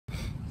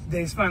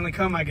Day's finally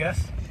come, I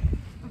guess.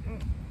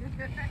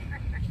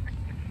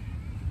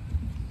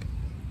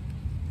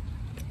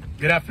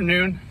 Good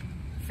afternoon,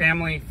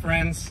 family,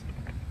 friends,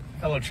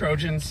 fellow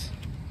Trojans,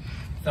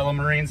 fellow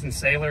Marines and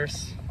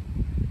sailors,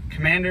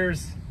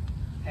 commanders,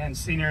 and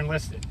senior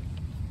enlisted.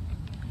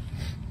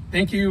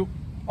 Thank you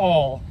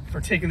all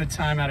for taking the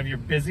time out of your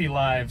busy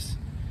lives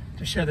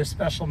to share this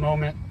special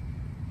moment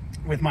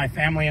with my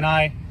family and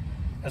I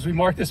as we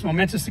mark this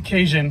momentous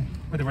occasion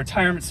with a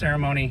retirement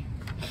ceremony,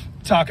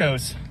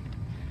 tacos,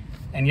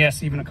 and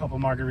yes, even a couple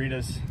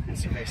margaritas and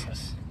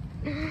cervezas.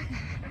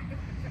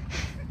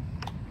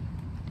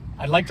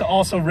 I'd like to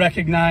also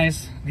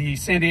recognize the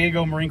San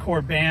Diego Marine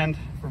Corps Band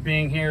for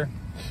being here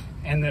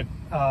and the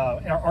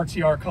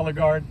RTR Color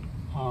Guard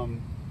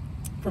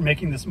for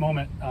making this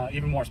moment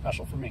even more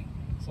special for me.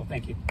 So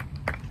thank you.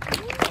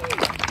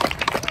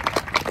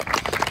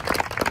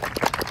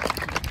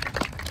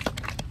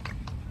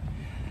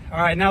 All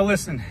right, now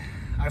listen,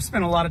 I've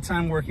spent a lot of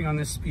time working on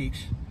this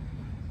speech.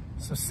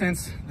 So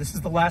since this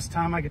is the last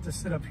time I get to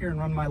sit up here and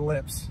run my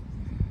lips,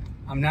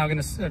 I'm now going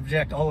to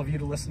subject all of you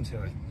to listen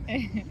to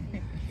it.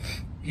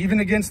 Even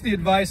against the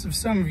advice of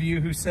some of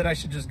you who said I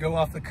should just go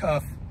off the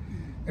cuff,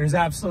 there's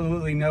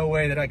absolutely no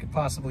way that I could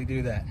possibly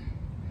do that.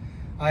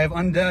 I have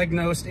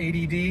undiagnosed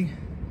ADD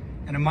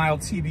and a mild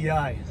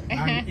TBI.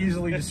 I'm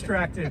easily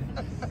distracted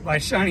by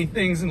shiny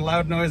things and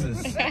loud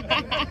noises.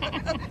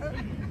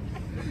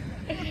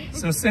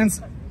 So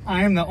since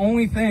I am the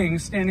only thing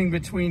standing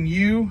between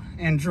you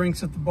and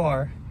drinks at the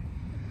bar,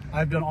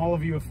 I've done all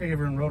of you a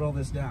favor and wrote all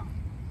this down.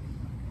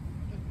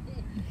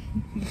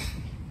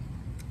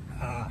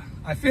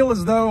 I feel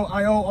as though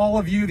I owe all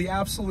of you the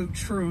absolute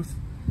truth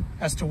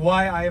as to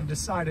why I have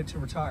decided to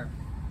retire.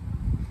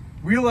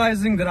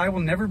 Realizing that I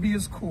will never be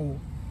as cool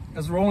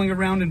as rolling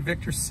around in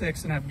Victor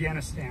 6 in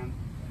Afghanistan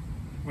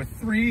with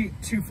 3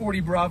 240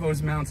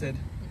 Bravos mounted,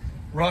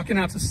 rocking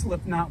out to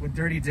Slipknot with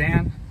Dirty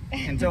Dan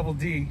and Double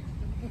D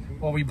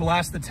while we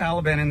blast the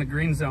Taliban in the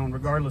green zone,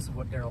 regardless of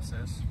what Daryl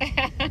says.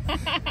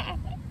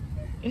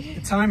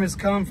 The time has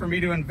come for me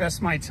to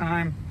invest my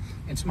time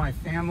into my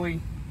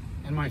family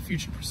and my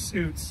future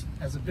pursuits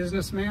as a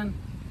businessman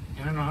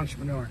and an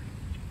entrepreneur.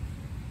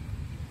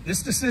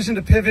 This decision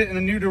to pivot in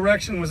a new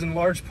direction was in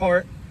large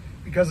part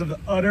because of the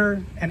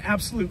utter and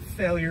absolute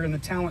failure in the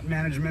talent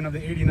management of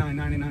the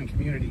 8999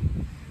 community,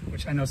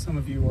 which I know some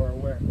of you are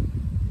aware.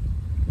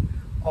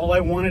 All I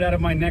wanted out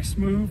of my next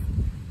move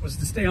was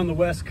to stay on the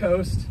West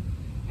Coast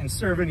and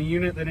serve in a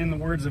unit that, in the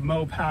words of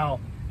Mo Powell,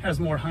 has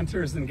more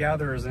hunters than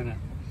gatherers in it.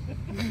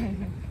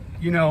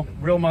 You know,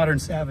 real modern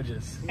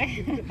savages.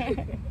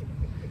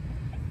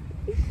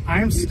 I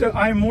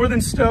am more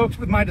than stoked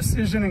with my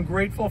decision and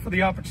grateful for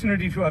the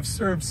opportunity to have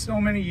served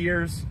so many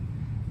years,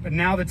 but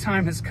now the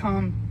time has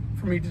come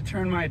for me to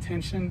turn my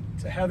attention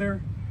to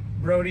Heather,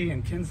 Brody,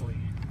 and Kinsley.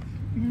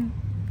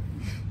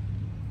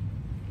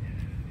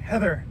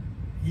 Heather,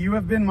 you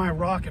have been my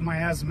rock and my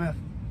azimuth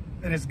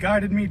that has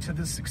guided me to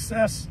the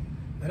success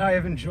that I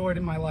have enjoyed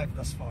in my life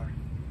thus far.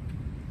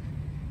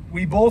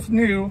 We both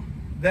knew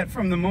that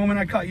from the moment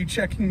I caught you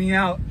checking me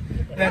out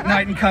that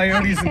night in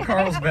Coyotes in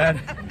Carlsbad,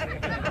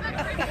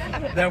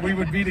 that we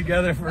would be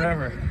together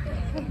forever.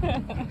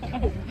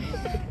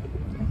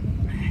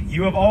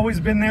 You have always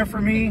been there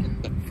for me,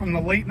 from the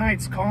late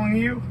nights calling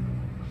you,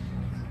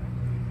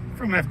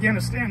 from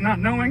Afghanistan not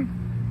knowing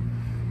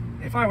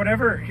if I would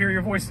ever hear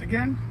your voice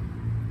again,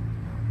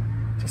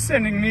 to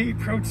sending me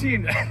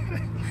protein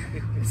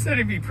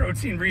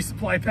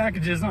resupply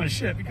packages on a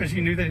ship because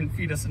you knew they didn't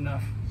feed us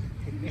enough.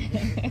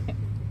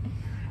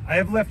 I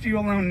have left you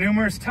alone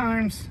numerous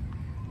times,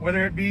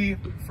 whether it be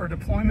for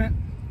deployment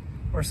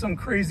or some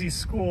crazy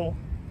school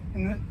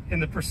in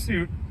the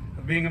pursuit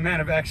of being a man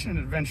of action and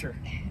adventure.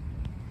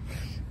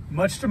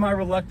 Much to my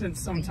reluctance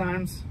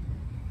sometimes,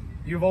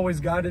 you've always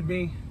guided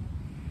me,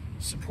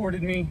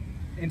 supported me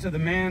into the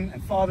man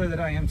and father that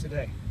I am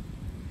today.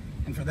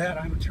 And for that,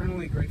 I'm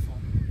eternally grateful,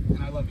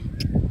 and I love you.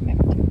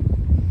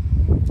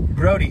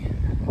 Brody,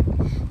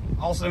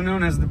 also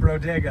known as the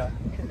Brodega.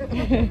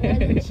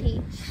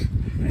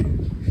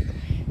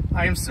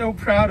 I am so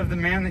proud of the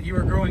man that you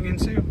are growing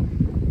into.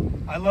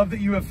 I love that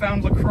you have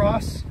found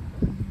lacrosse,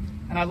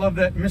 and I love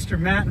that Mr.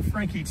 Matt and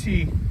Frankie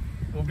T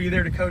will be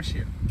there to coach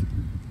you.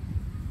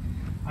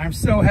 I'm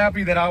so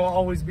happy that I will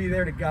always be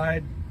there to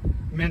guide,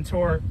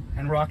 mentor,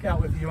 and rock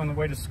out with you on the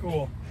way to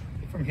school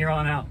from here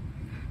on out.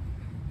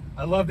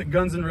 I love that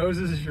Guns N'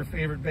 Roses is your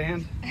favorite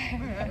band.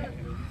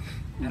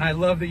 And I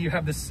love that you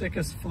have the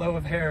sickest flow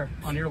of hair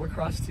on your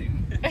lacrosse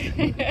team.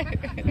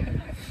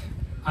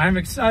 I'm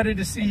excited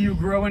to see you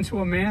grow into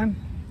a man,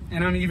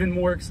 and I'm even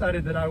more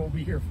excited that I will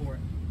be here for it.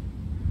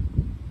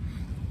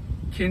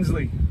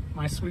 Kinsley,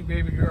 my sweet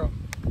baby girl,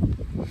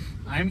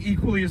 I am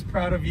equally as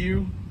proud of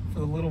you for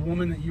the little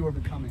woman that you are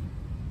becoming.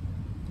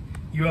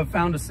 You have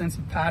found a sense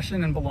of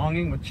passion and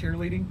belonging with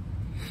cheerleading.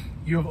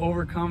 You have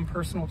overcome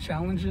personal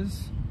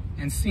challenges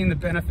and seen the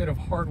benefit of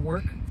hard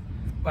work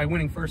by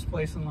winning first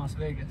place in Las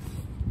Vegas.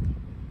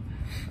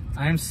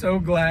 I am so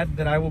glad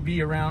that I will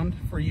be around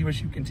for you as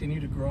you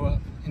continue to grow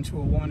up into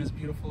a woman as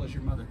beautiful as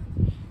your mother.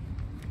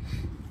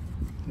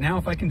 Now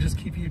if I can just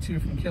keep you two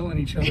from killing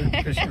each other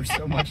because you're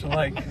so much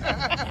alike.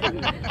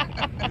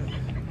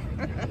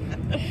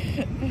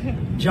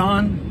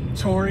 John,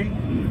 Tori,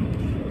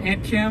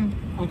 Aunt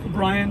Kim, Uncle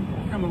Brian,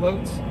 Grandma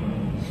Lotes,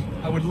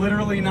 I would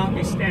literally not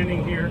be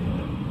standing here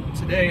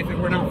today if it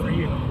were not for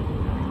you.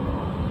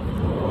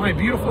 My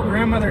beautiful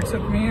grandmother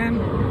took me in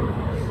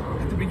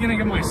at the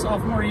beginning of my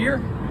sophomore year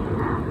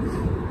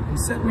and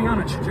set me on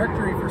a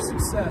trajectory for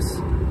success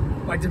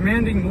by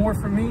demanding more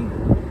from me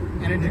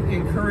and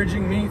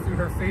encouraging me through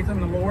her faith in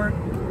the Lord,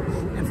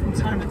 and from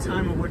time to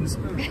time a wooden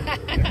spoon.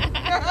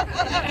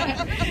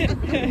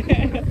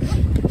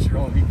 I'm sure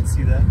all of you can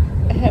see that.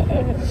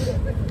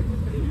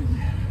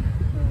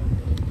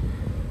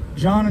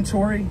 John and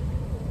Tori,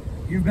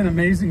 you've been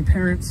amazing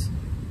parents,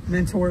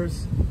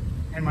 mentors,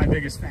 and my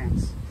biggest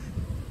fans.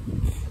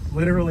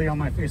 Literally on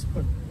my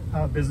Facebook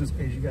business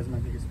page, you guys are my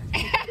biggest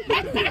fans.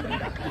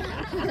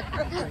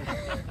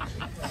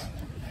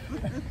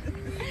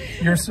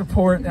 Your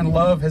support and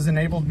love has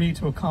enabled me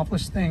to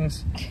accomplish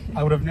things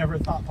I would have never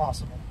thought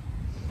possible.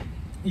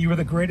 You are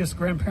the greatest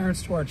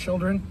grandparents to our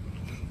children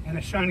and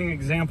a shining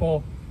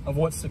example of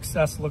what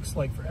success looks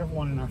like for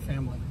everyone in our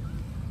family.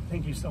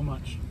 Thank you so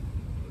much.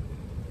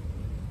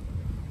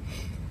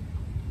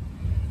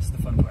 This is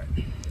the fun part.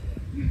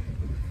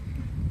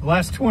 The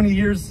last 20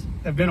 years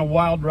have been a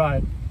wild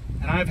ride,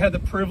 and I've had the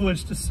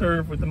privilege to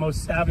serve with the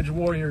most savage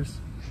warriors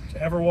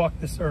to ever walk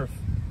this earth.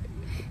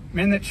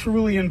 Men that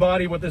truly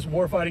embody what this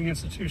warfighting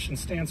institution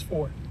stands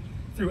for,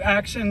 through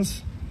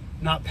actions,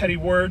 not petty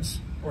words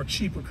or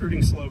cheap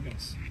recruiting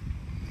slogans.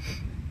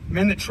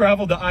 Men that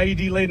traveled the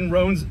IED-laden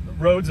roads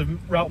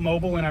of Route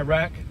Mobile in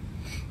Iraq.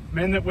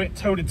 Men that went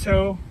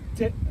toe-to-toe,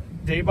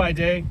 day by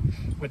day,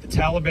 with the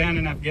Taliban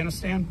in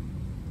Afghanistan,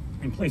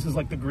 in places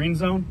like the Green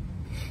Zone.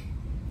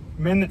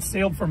 Men that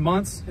sailed for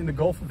months in the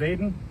Gulf of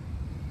Aden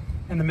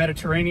and the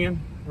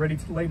Mediterranean, ready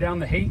to lay down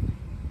the hate.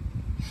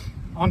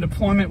 On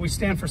deployment, we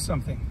stand for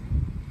something.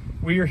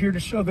 We are here to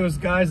show those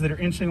guys that are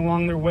inching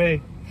along their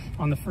way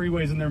on the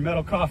freeways in their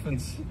metal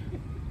coffins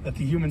that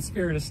the human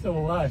spirit is still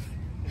alive.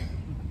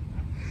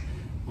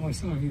 Only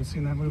some of you have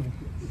seen that movie.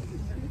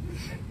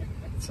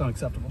 It's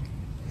unacceptable.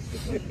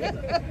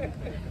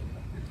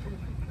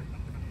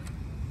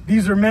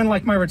 These are men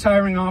like my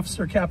retiring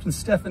officer, Captain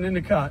Stefan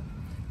Endicott,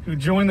 who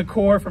joined the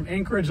Corps from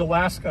Anchorage,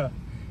 Alaska,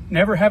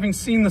 never having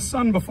seen the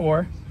sun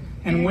before,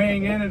 and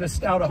weighing in at a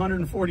stout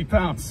 140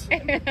 pounds,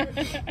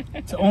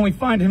 to only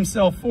find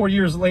himself 4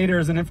 years later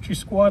as an infantry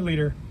squad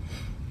leader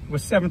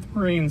with 7th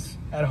Marines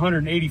at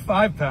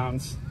 185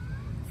 pounds,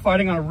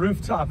 fighting on a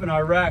rooftop in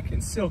Iraq in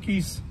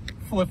silkies,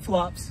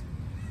 flip-flops,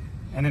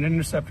 and an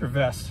interceptor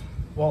vest,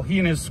 while he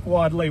and his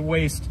squad lay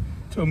waste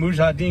to a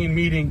Mujahideen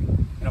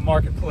meeting in a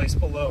marketplace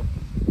below.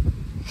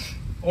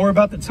 Or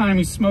about the time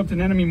he smoked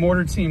an enemy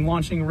mortar team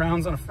launching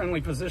rounds on a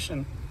friendly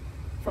position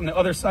from the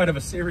other side of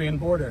a Syrian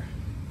border.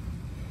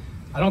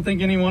 I don't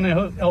think anyone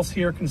else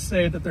here can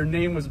say that their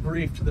name was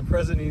briefed to the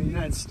President of the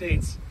United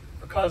States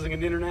for causing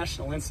an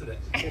international incident.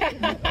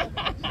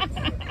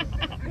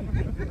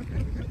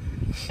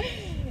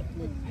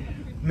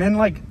 Men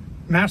like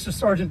Master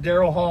Sergeant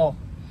Daryl Hall,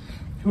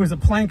 who is a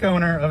plank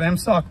owner of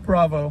MSOC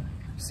Bravo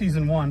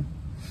Season 1,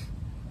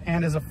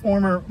 and as a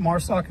former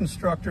MARSOC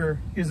instructor,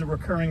 he is a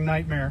recurring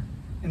nightmare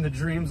in the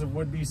dreams of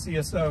would-be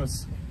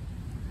CSOs.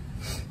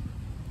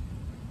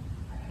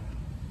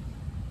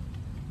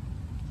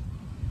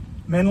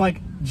 Men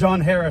like John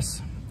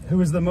Harris,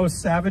 who is the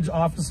most savage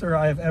officer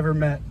I have ever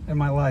met in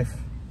my life,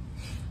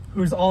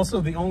 who is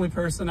also the only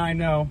person I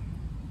know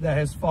that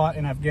has fought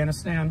in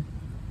Afghanistan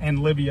and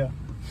Libya,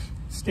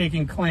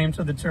 staking claim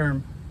to the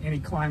term, any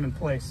climb in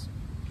place.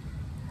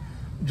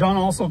 John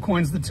also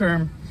coins the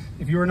term,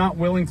 if you are not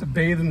willing to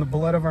bathe in the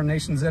blood of our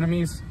nation's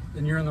enemies,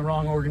 then you're in the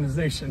wrong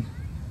organization,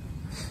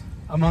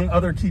 among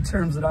other key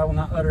terms that I will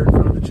not utter in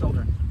front of the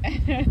children.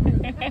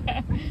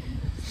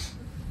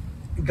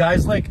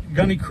 Guys like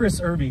Gunny Chris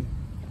Irby,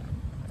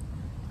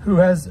 who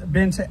has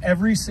been to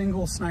every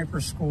single sniper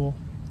school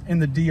in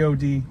the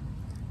DOD,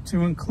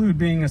 to include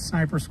being a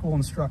sniper school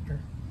instructor.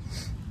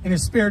 In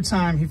his spare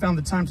time, he found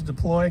the time to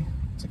deploy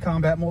to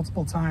combat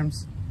multiple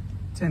times,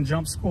 attend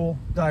jump school,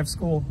 dive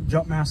school,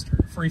 jump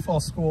master, free fall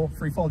school,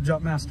 free fall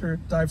jump master,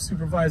 dive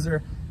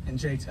supervisor, and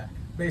JTAC,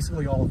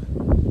 basically all of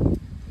it.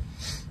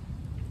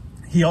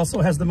 He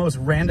also has the most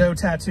rando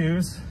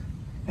tattoos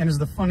and is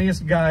the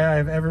funniest guy I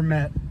have ever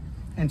met,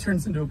 and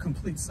turns into a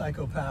complete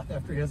psychopath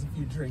after he has a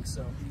few drinks,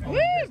 so all you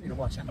guys need to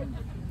watch out.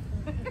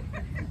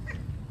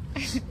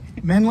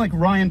 Men like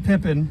Ryan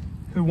Pippin,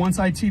 who once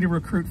IT'd a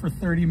recruit for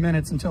 30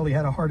 minutes until he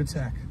had a heart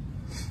attack.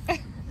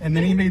 And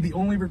then he made the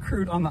only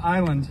recruit on the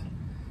island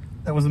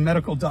that was a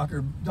medical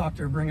doctor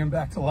bring him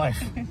back to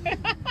life.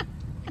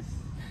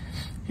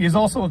 He is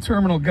also a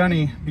terminal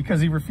gunny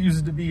because he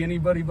refuses to be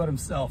anybody but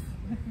himself,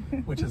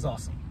 which is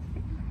awesome.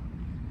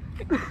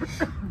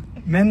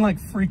 Men like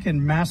freaking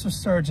Master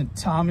Sergeant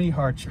Tommy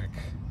Hartrick,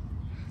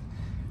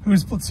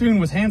 whose platoon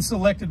was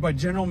hand-selected by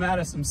General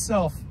Mattis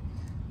himself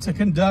to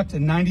conduct a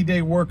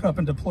 90-day workup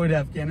and deploy to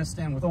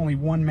Afghanistan with only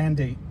one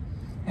mandate,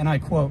 and I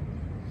quote,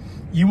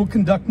 You will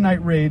conduct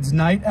night raids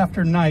night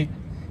after night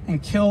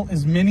and kill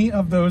as many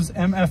of those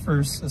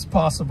MFers as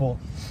possible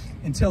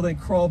until they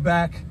crawl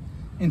back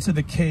into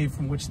the cave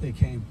from which they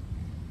came.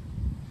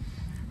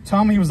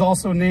 Tommy was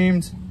also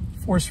named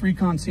Force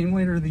Recon Team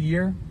Leader of the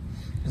Year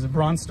as a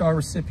Bronze Star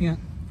recipient,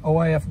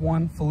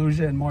 OIF-1,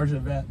 Fallujah, and Marja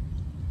vet.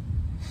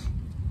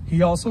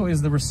 He also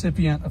is the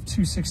recipient of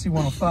 2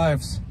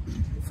 6105s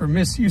for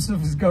misuse of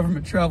his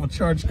government travel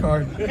charge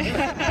card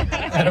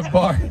at a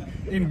bar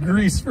in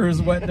Greece for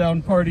his wet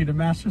down party to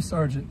Master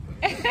Sergeant.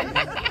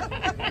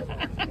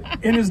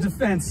 In his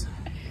defense,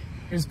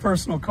 his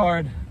personal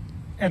card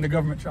and the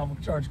government travel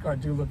charge card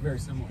do look very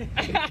similar.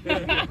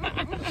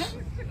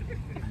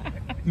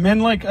 Men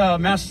like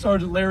Master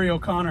Sergeant Larry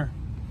O'Connor,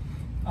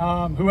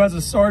 who as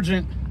a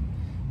sergeant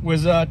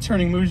was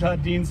turning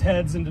Mujahideen's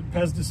heads into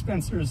Pez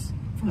dispensers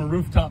from a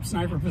rooftop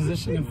sniper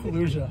position in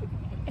Fallujah.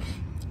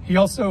 He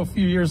also, a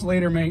few years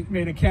later,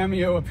 made a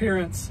cameo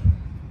appearance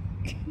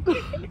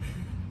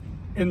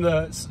in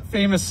the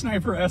famous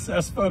Sniper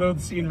SS photo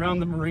seen around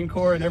the Marine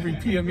Corps and every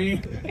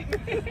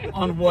PME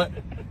on what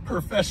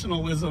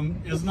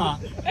professionalism is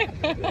not.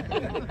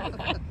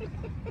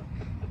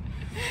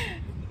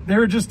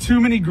 There are just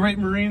too many great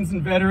Marines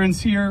and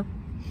veterans here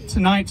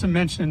tonight to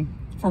mention,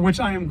 for which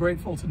I am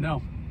grateful to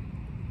know.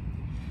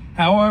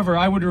 However,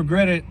 I would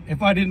regret it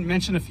if I didn't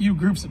mention a few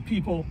groups of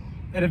people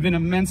that have been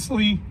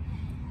immensely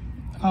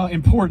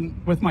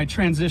important with my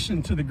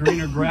transition to the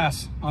greener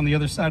grass on the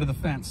other side of the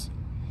fence.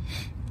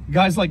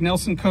 Guys like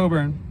Nelson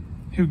Coburn,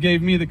 who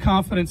gave me the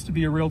confidence to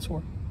be a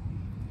realtor.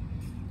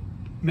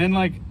 Men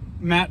like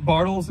Matt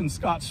Bartles and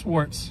Scott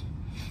Schwartz,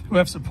 who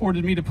have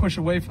supported me to push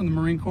away from the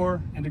Marine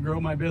Corps and to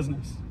grow my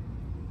business.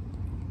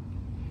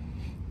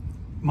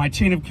 My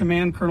chain of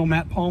command, Colonel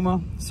Matt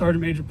Palma,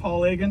 Sergeant Major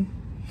Paul Agan,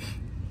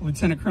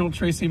 Lieutenant Colonel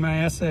Tracy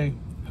Maese,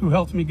 who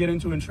helped me get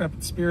into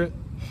Intrepid Spirit,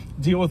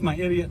 deal with my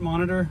idiot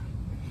monitor,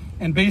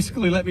 and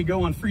basically let me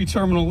go on free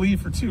terminal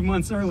leave for 2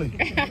 months early.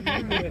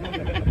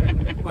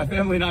 My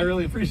family and I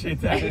really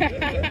appreciate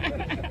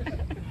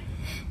that.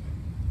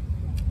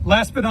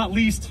 Last but not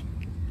least,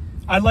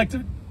 I'd like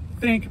to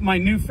thank my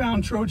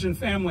newfound Trojan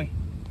family.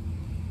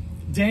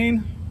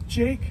 Dane,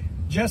 Jake,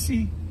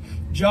 Jesse,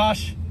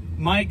 Josh,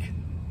 Mike,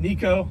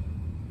 Nico,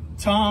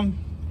 Tom,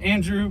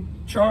 Andrew,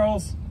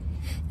 Charles,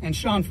 and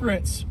Sean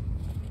Fritz.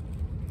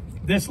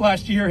 This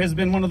last year has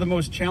been one of the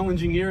most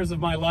challenging years of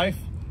my life,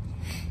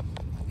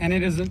 and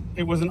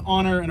it was an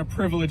honor and a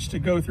privilege to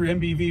go through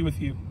MBV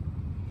with you.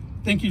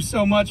 Thank you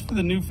so much for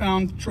the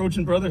newfound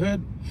Trojan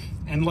brotherhood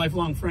and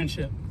lifelong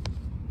friendship.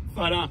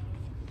 Fight on.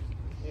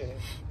 Yeah.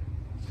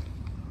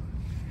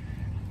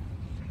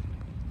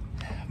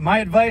 My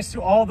advice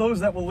to all those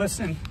that will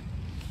listen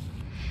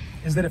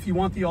is that if you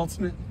want the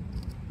ultimate,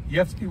 you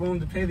have to be willing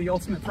to pay the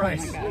ultimate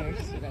price.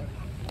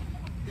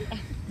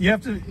 You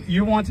have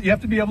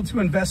to be able to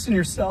invest in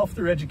yourself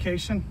through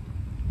education,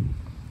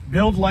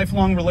 build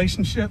lifelong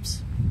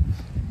relationships,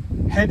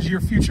 hedge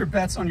your future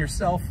bets on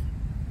yourself,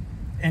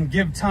 and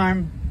give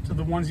time to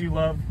the ones you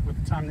love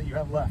with the time that you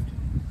have left.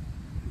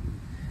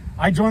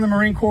 I joined the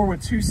Marine Corps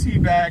with 2 sea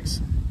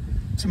bags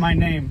to my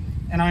name,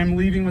 and I am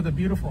leaving with a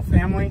beautiful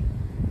family,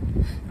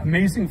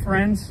 amazing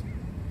friends,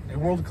 a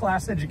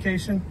world-class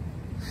education,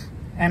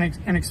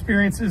 and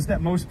experiences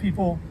that most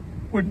people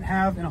wouldn't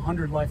have in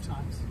 100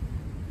 lifetimes.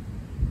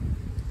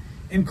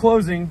 In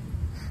closing,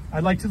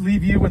 I'd like to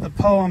leave you with a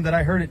poem that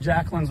I heard at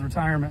Jacqueline's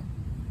retirement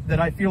that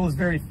I feel is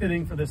very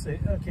fitting for this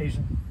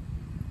occasion.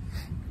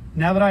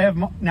 Now I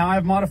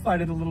have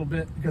modified it a little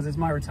bit because it's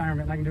my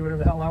retirement and I can do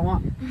whatever the hell I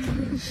want.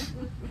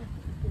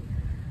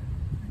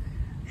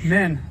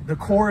 Men, the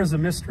Corps is a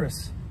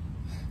mistress.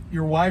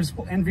 Your wives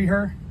will envy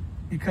her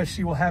because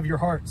she will have your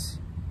hearts.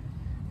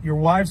 Your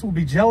wives will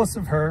be jealous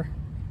of her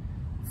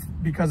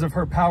because of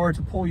her power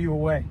to pull you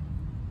away.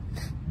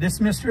 This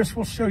mistress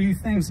will show you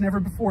things never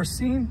before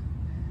seen,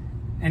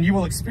 and you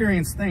will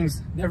experience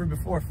things never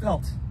before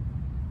felt.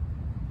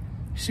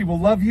 She will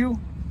love you,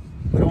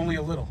 but only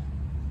a little.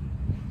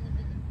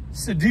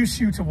 Seduce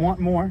you to want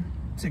more,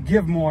 to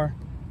give more,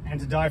 and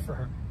to die for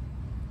her.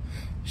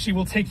 She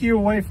will take you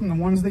away from the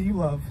ones that you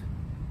love,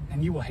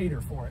 and you will hate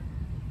her for it.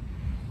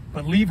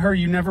 But leave her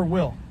you never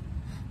will.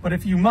 But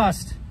if you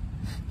must,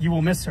 you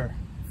will miss her,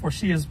 for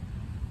she is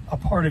a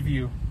part of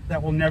you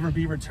that will never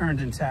be returned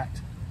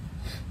intact.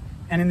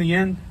 And in the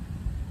end,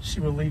 she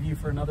will leave you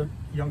for another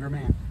younger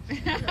man.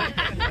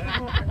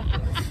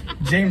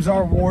 James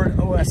R. Ward,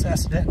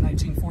 OSS Det,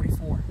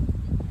 1944.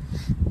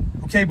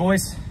 Okay,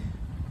 boys.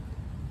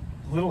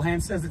 Little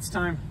Hand says it's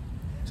time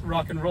to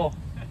rock and roll.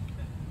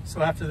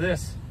 So after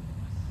this,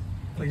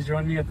 please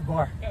join me at the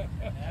bar.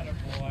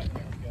 Attaboy.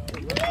 Here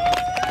we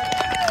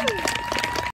go.